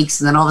 8 weeks.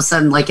 And then all of a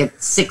sudden, like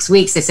at 6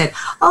 weeks, they said,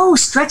 "Oh,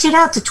 stretch it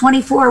out to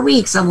 24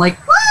 weeks. I'm like,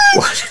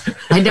 what?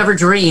 I never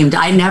dreamed.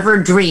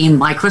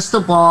 My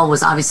crystal ball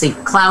was obviously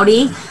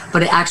cloudy,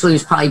 but it actually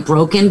was probably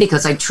broken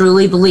because I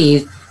truly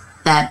believed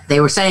that they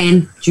were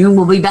saying June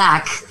will be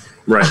back.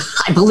 Right.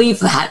 I believe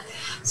that.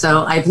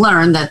 So I've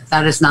learned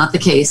that is not the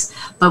case.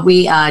 But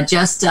we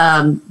just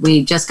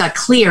got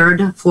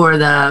cleared for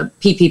the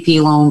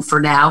PPP loan for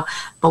now,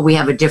 but we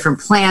have a different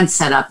plan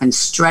set up and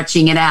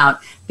stretching it out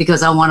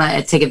because I want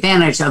to take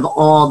advantage of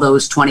all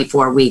those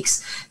 24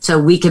 weeks so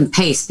we can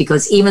pace,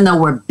 because even though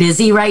we're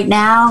busy right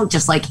now,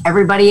 just like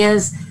everybody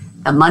is,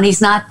 the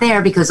money's not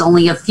there because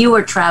only a few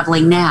are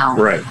traveling now.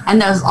 Right.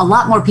 And there's a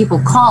lot more people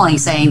calling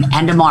saying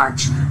end of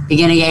March,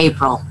 beginning of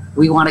April.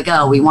 We want to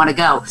go.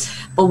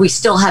 But we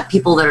still have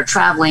people that are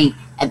traveling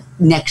at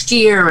next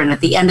year and at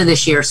the end of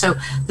this year. So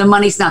the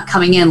money's not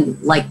coming in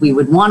like we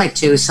would want it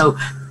to. So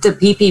the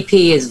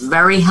PPP is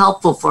very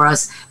helpful for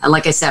us. And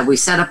like I said, we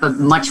set up a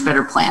much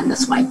better plan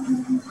this way.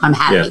 I'm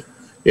happy.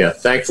 Yeah.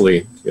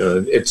 Thankfully,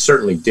 it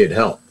certainly did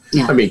help.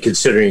 Yeah. I mean,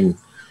 considering,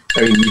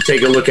 you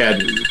take a look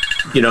at,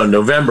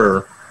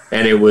 November,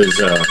 and it was,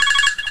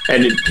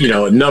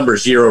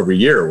 numbers year over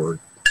year were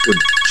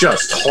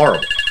just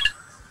horrible.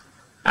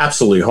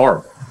 Absolutely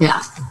horrible.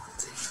 Yeah.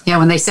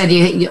 When they said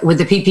with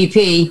the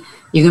PPP,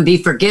 you can be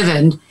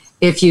forgiven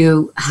if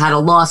you had a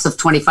loss of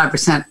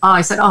 25%. Oh,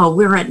 I said,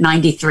 we're at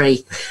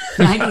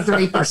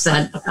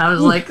 93%. I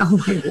was like, oh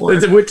my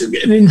Lord. Which is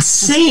an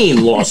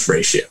insane loss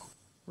ratio.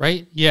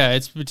 Right? Yeah,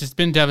 it's just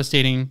been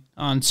devastating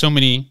on so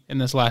many in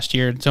this last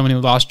year, so many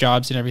lost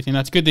jobs and everything.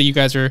 That's good that you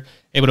guys are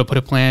able to put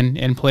a plan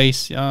in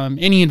place.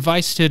 Any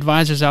advice to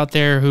advisors out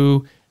there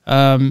who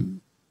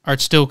are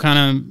still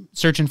kind of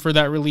searching for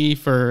that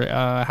relief, or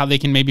how they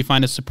can maybe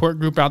find a support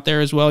group out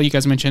there as well? You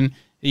guys mentioned,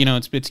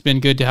 it's been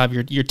good to have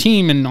your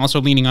team and also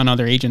leaning on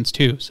other agents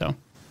too. So,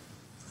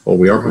 well,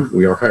 we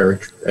are hiring.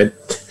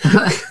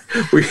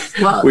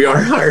 We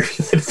are hiring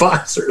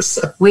advisors.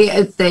 So.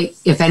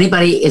 If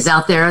anybody is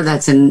out there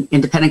that's an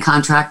independent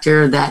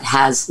contractor that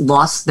has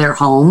lost their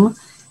home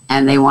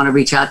and they want to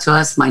reach out to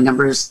us, my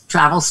number is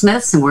Travel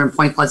Smiths, and we're in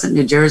Point Pleasant,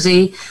 New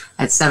Jersey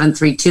at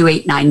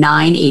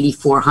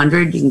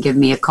 732-899-8400. You can give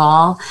me a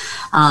call,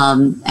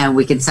 and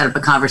we can set up a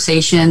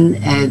conversation,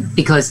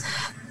 because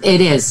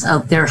it is.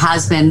 There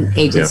has been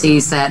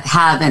agencies that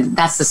have, and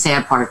that's the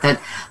sad part, that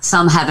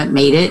some haven't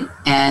made it,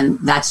 and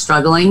that's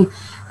struggling.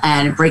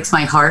 And it breaks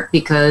my heart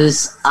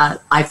because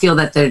I feel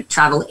that the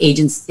travel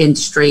agents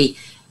industry,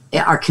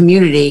 our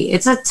community,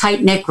 it's a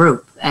tight-knit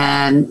group.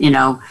 And,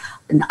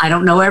 I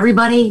don't know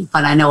everybody,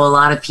 but I know a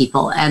lot of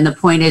people. And the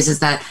point is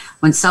that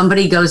when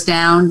somebody goes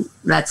down,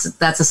 that's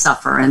a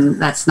suffer,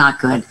 and that's not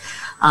good.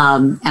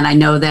 And I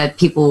know that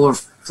people were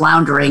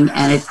floundering,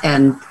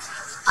 and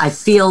I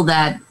feel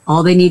that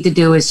all they need to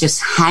do is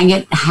just hang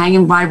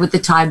and ride with the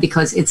tide,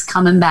 because it's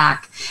coming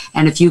back.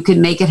 And if you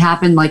can make it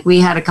happen, like we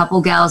had a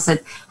couple gals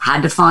that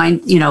had to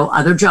find,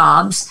 other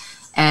jobs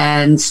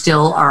and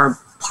still are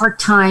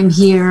part-time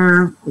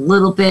here a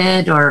little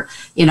bit, or,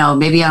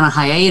 maybe on a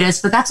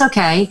hiatus, but that's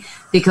okay,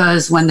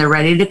 because when they're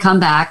ready to come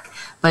back,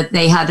 but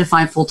they had to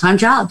find full-time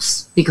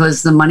jobs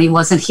because the money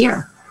wasn't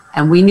here.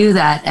 And we knew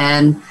that.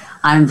 And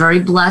I'm very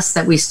blessed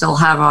that we still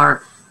have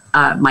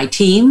my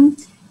team,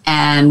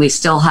 and we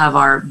still have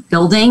our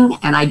building,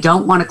 and I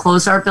don't want to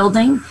close our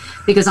building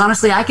because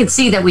honestly, I could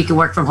see that we could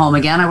work from home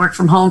again. I worked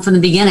from home from the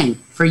beginning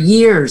for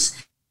years.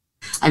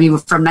 I mean,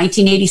 from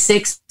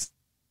 1986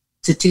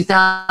 to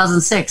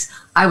 2006,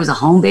 I was a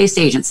home-based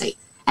agency.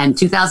 And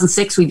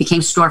 2006, we became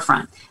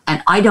storefront.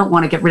 And I don't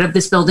want to get rid of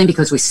this building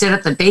because we sit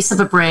at the base of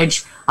a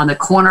bridge on the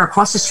corner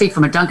across the street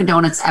from a Dunkin'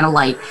 Donuts and a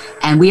light.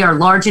 And we are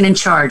large and in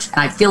charge. And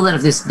I feel that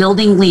if this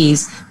building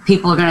leaves,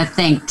 people are going to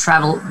think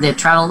the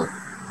travel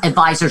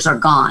advisors are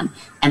gone.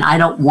 And I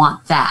don't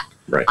want that.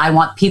 Right. I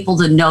want people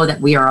to know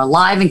that we are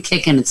alive and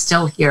kicking and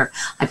still here.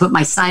 I put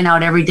my sign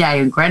out every day.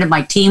 And granted,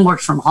 my team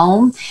works from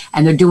home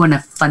and they're doing a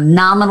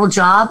phenomenal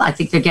job. I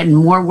think they're getting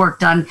more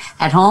work done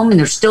at home, and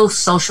they're still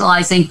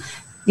socializing,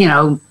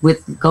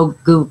 with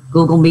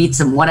Google Meets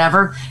and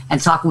whatever,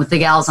 and talking with the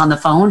gals on the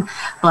phone.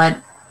 But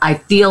I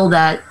feel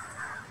that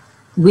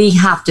we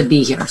have to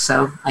be here.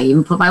 So I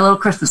even put my little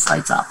Christmas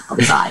lights up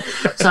outside.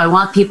 So I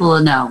want people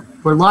to know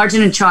we're large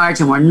and in charge,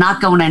 and we're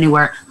not going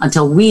anywhere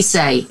until we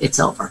say it's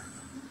over.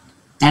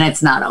 And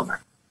it's not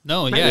over.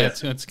 No, yeah,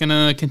 it's going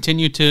to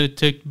continue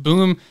to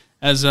boom,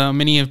 as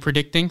many are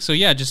predicting. So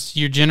yeah,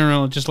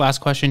 just last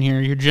question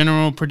here, your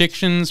general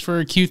predictions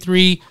for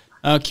Q3,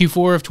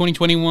 Q4 of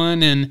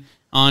 2021 and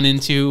on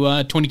into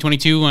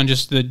 2022 on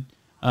just the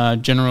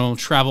general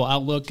travel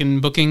outlook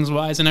and bookings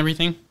wise and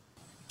everything.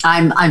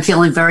 I'm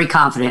feeling very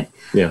confident.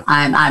 Yeah.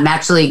 I'm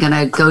actually going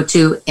to go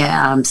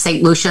to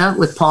St. Lucia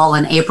with Paul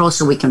in April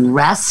so we can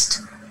rest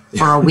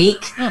for a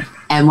week.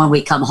 And when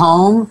we come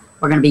home,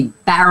 we're going to be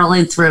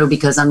barreling through,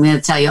 because I'm going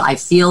to tell you, I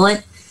feel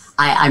it.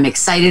 I'm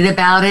excited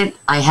about it.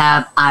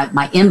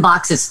 My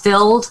inbox is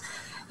filled,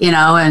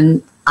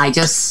 and I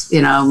just,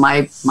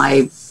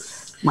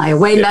 my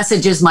away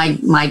message is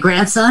my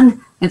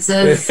grandson. It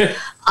says,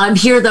 I'm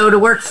here, though, to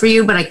work for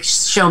you. But I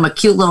show him a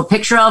cute little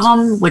picture of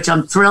him, which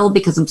I'm thrilled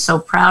because I'm so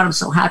proud. I'm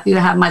so happy to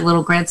have my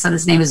little grandson.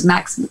 His name is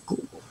Max.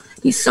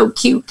 He's so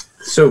cute.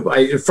 So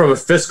from a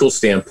fiscal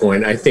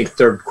standpoint, I think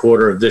third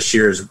quarter of this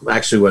year is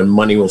actually when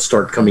money will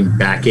start coming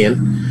back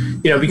in,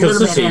 because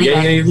a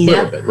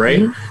little bit, right?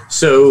 Mm-hmm.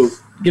 So,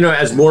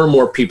 as more and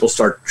more people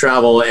start to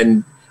travel,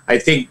 and I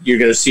think you're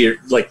going to see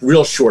like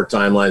real short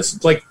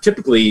timelines, like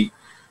typically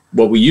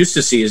what we used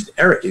to see is,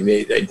 Eric, in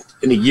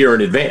a year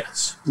in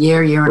advance.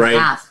 Year and a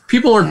half.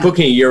 People aren't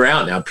booking a year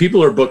out now.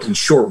 People are booking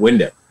short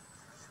window,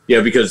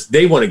 because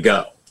they want to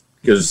go,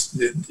 because,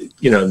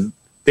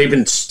 they've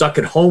been stuck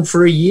at home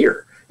for a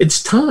year.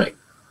 It's time,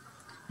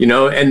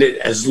 and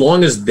as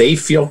long as they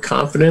feel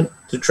confident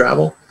to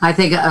travel. I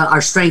think our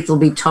strength will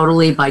be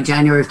totally by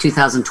January of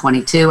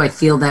 2022. I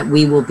feel that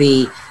we'll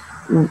be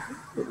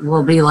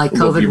like COVID.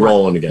 We'll be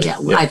rolling again.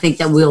 Yeah, I think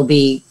that we'll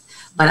be,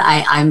 but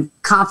I'm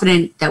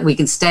confident that we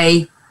can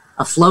stay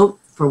afloat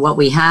for what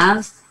we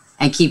have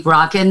and keep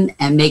rocking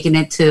and making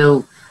it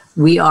to,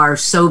 we are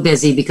so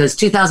busy because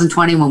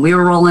 2020, when we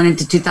were rolling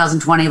into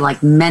 2020,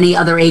 like many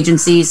other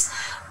agencies,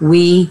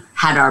 we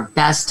had our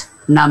best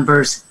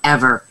numbers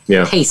ever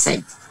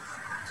pacing,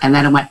 and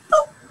then it went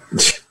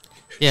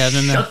then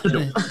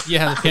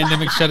the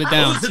pandemic shut it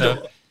down.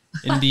 So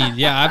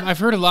indeed, I've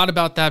heard a lot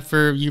about that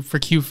for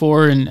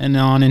Q4 and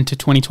on into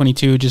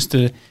 2022, just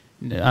the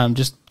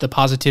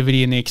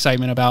positivity and the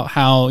excitement about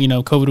how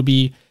COVID will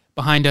be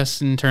behind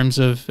us in terms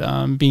of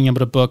being able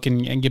to book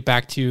and get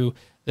back to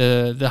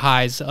the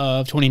highs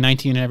of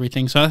 2019 and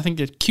everything. So I think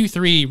that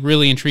Q3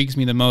 really intrigues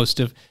me the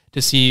most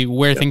to see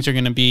where things are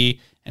going to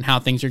be and how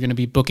things are going to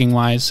be booking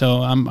wise.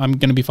 So I'm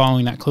going to be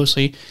following that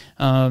closely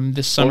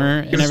this summer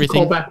and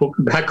everything. We'll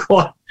come back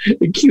on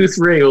in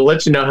Q3. We'll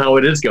let you know how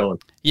it is going.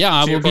 Yeah,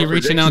 I will be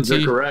reaching out to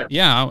you. Correct.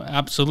 Yeah, I'll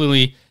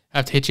absolutely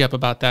have to hit you up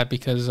about that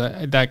because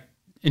that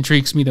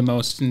intrigues me the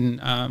most. And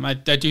I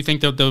do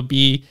think that there'll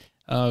be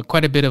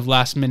quite a bit of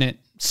last minute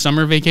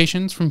summer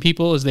vacations from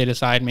people as they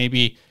decide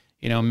maybe,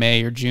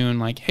 May or June,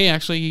 like, hey,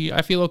 actually,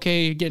 I feel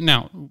okay getting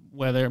out.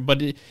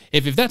 But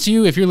if that's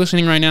you, if you're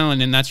listening right now,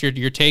 and then that's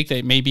your take,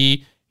 that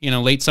maybe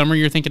late summer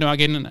you're thinking about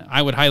getting,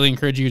 I would highly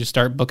encourage you to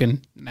start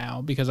booking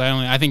now because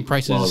I think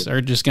prices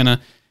are just gonna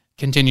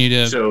continue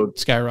to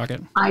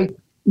skyrocket. I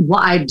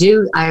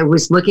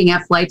was looking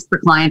at flights for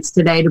clients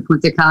today to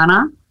Punta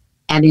Cana,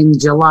 and in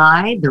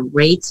July the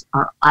rates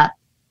are up.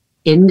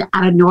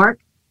 Out of Newark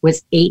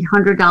was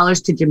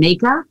 $800 to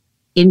Jamaica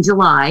in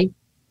July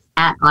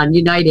on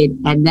United,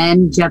 and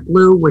then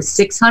JetBlue was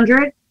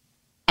 $600,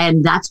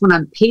 and that's when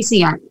I'm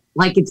pacing at,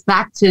 like, it's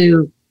back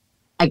to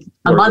like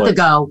a month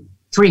ago,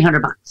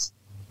 $300,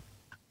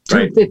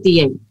 right.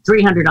 $258,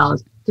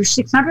 $300. There's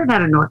 $600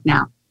 out of Newark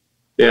now.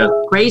 Yeah,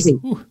 crazy.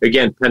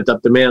 Again, pent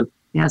up demand.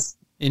 Yes,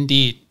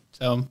 indeed.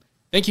 So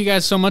thank you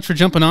guys so much for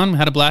jumping on. We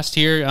had a blast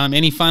here.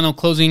 Any final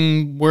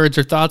closing words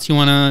or thoughts you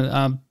want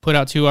to put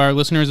out to our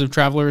listeners of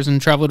Travelers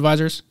and Travel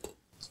Advisors?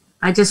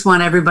 I just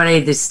want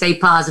everybody to stay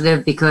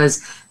positive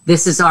because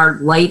this is our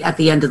light at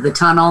the end of the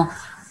tunnel.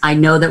 I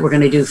know that we're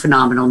going to do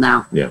phenomenal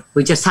now. Yeah.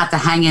 We just have to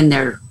hang in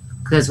there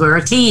because we're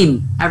a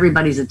team.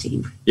 Everybody's a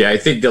team. Yeah, I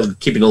think they'll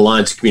keeping the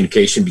lines of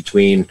communication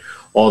between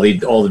all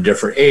the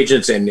different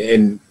agents and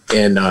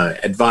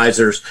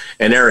advisors.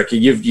 And Eric,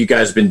 you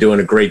guys have been doing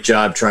a great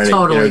job trying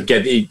to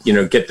get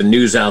the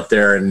news out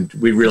there, and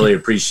we really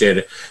appreciate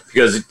it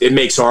because it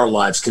makes our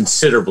lives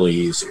considerably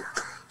easier.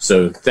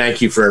 So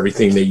thank you for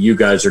everything that you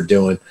guys are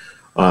doing.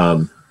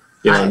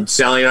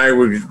 Sally and I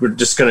we're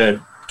just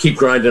gonna keep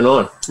grinding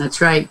on.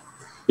 That's right.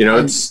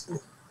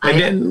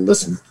 And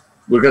listen,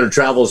 we're gonna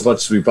travel as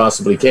much as we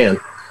possibly can.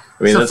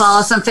 I mean, so follow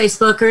us on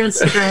Facebook or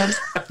Instagram.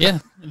 Yeah,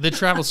 the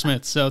Travel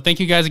Smiths. So thank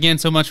you guys again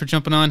so much for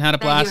jumping on. Had a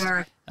blast. Thank you,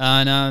 Eric.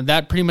 And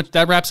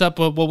that wraps up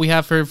what we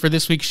have for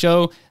this week's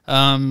show.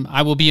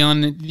 I will be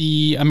on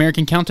the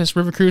American Countess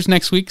River Cruise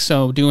next week,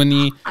 so doing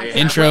the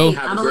intro.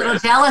 I'm a little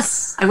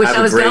jealous. I wish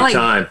I was going. going.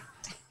 Time.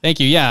 Thank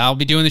you. Yeah, I'll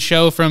be doing the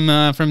show from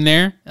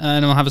there,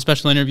 and I'll have a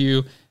special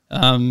interview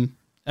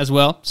as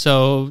well.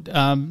 So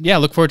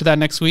look forward to that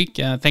next week.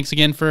 Thanks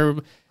again for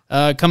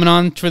coming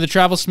on for the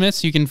Travel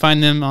Smiths. You can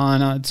find them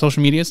on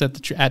social medias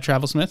at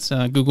Travel Smiths.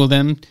 Google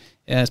them,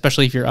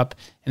 especially if you're up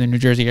in the New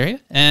Jersey area.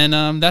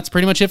 And that's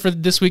pretty much it for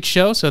this week's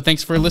show. So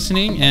thanks for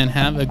listening and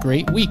have a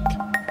great week.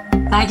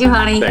 Thank you,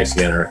 honey. Thanks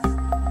again, Eric.